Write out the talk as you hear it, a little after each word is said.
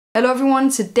Hello everyone,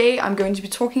 today I'm going to be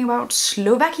talking about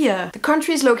Slovakia. The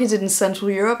country is located in Central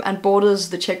Europe and borders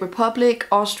the Czech Republic,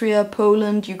 Austria,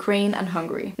 Poland, Ukraine and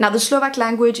Hungary. Now the Slovak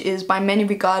language is by many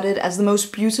regarded as the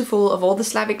most beautiful of all the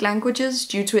Slavic languages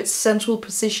due to its central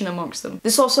position amongst them.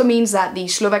 This also means that the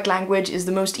Slovak language is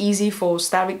the most easy for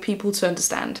Slavic people to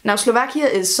understand. Now Slovakia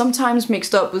is sometimes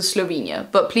mixed up with Slovenia,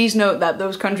 but please note that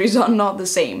those countries are not the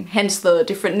same, hence the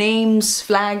different names,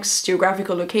 flags,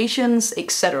 geographical locations,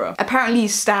 etc. Apparently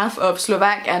staff of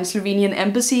Slovak and Slovenian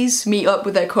embassies meet up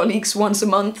with their colleagues once a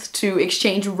month to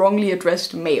exchange wrongly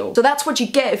addressed mail. So that's what you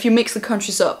get if you mix the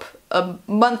countries up. A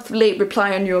month late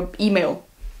reply on your email.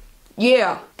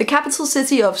 Yeah! The capital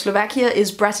city of Slovakia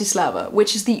is Bratislava,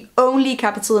 which is the only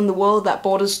capital in the world that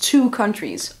borders two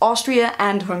countries, Austria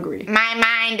and Hungary. My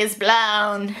mind is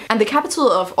blown! And the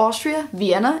capital of Austria,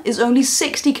 Vienna, is only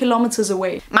 60 kilometers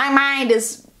away. My mind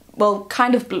is... well,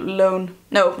 kind of blown.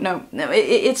 No,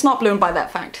 it's not blown by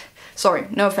that fact. Sorry,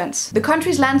 no offense. The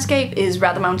country's landscape is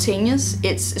rather mountainous.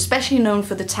 It's especially known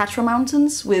for the Tatra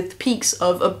Mountains, with peaks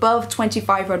of above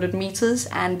 2,500 meters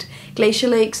and glacier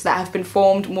lakes that have been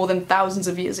formed more than thousands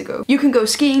of years ago. You can go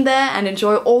skiing there and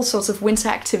enjoy all sorts of winter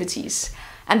activities.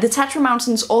 And the Tatra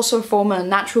Mountains also form a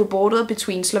natural border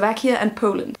between Slovakia and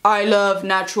Poland. I love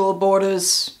natural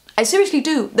borders. I seriously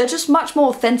do. They're just much more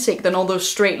authentic than all those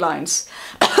straight lines.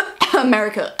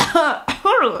 America.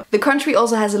 The country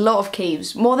also has a lot of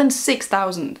caves, more than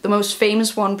 6,000, the most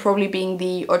famous one probably being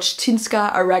the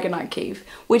Ochtinska Aragonite Cave,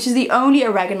 which is the only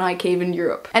Aragonite cave in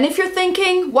Europe. And if you're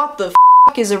thinking, what the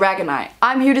f is Aragonite?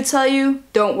 I'm here to tell you,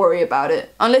 don't worry about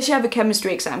it. Unless you have a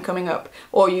chemistry exam coming up,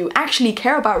 or you actually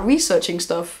care about researching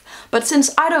stuff. But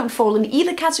since I don't fall in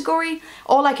either category,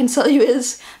 all I can tell you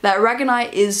is that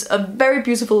Aragonite is a very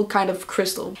beautiful kind of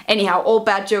crystal. Anyhow, all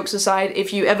bad jokes aside,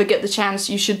 if you ever get the chance,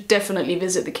 you should definitely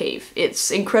visit the cave.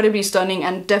 It's incredibly stunning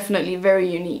and definitely very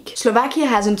unique. Slovakia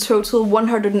has in total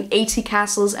 180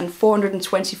 castles and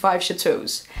 425 chateaux.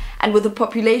 And with a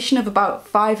population of about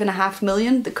 5.5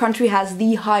 million, the country has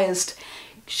the highest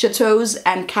chateaux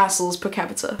and castles per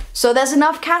capita. So there's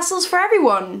enough castles for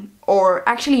everyone, or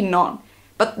actually none.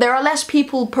 But there are less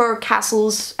people per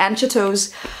castles and chateaux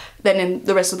than in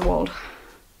the rest of the world.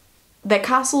 Their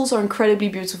castles are incredibly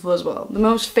beautiful as well, the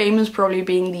most famous probably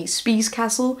being the Spies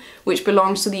Castle, which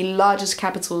belongs to the largest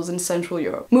capitals in Central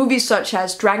Europe. Movies such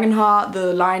as Dragonheart,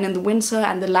 The Lion in the Winter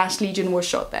and The Last Legion were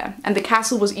shot there, and the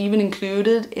castle was even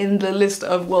included in the list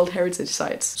of World Heritage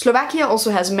Sites. Slovakia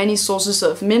also has many sources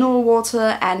of mineral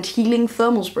water and healing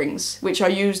thermal springs, which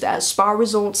are used as spa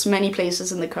resorts many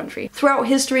places in the country. Throughout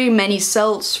history, many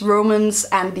Celts, Romans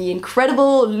and the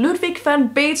incredible Ludwig van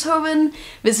Beethoven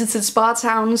visited spa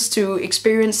towns to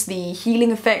experience the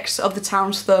healing effects of the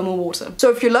town's thermal water. So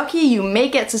if you're lucky, you may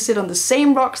get to sit on the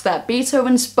same rocks that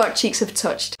Beethoven's butt cheeks have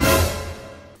touched.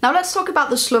 Now let's talk about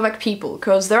the Slovak people,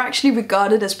 because they're actually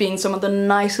regarded as being some of the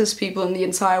nicest people in the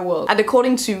entire world. And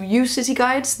according to U City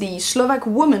Guides, the Slovak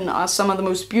women are some of the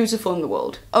most beautiful in the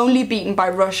world, only beaten by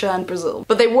Russia and Brazil.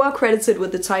 But they were credited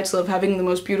with the title of having the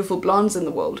most beautiful blondes in the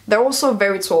world. They're also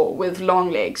very tall, with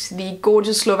long legs. The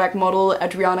gorgeous Slovak model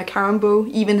Adriana Karambo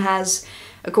even has,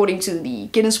 according to the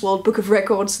Guinness World Book of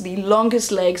Records, the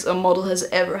longest legs a model has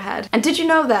ever had. And did you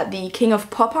know that the king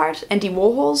of pop art, Andy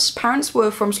Warhol's parents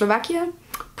were from Slovakia?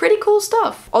 Pretty cool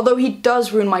stuff. Although he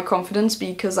does ruin my confidence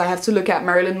because I have to look at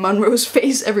Marilyn Monroe's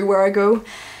face everywhere I go.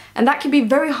 And that can be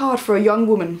very hard for a young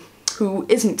woman who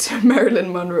isn't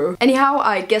Marilyn Monroe. Anyhow,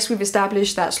 I guess we've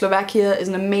established that Slovakia is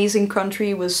an amazing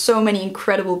country with so many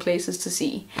incredible places to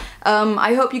see.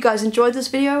 I hope you guys enjoyed this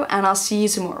video and I'll see you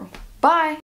tomorrow. Bye!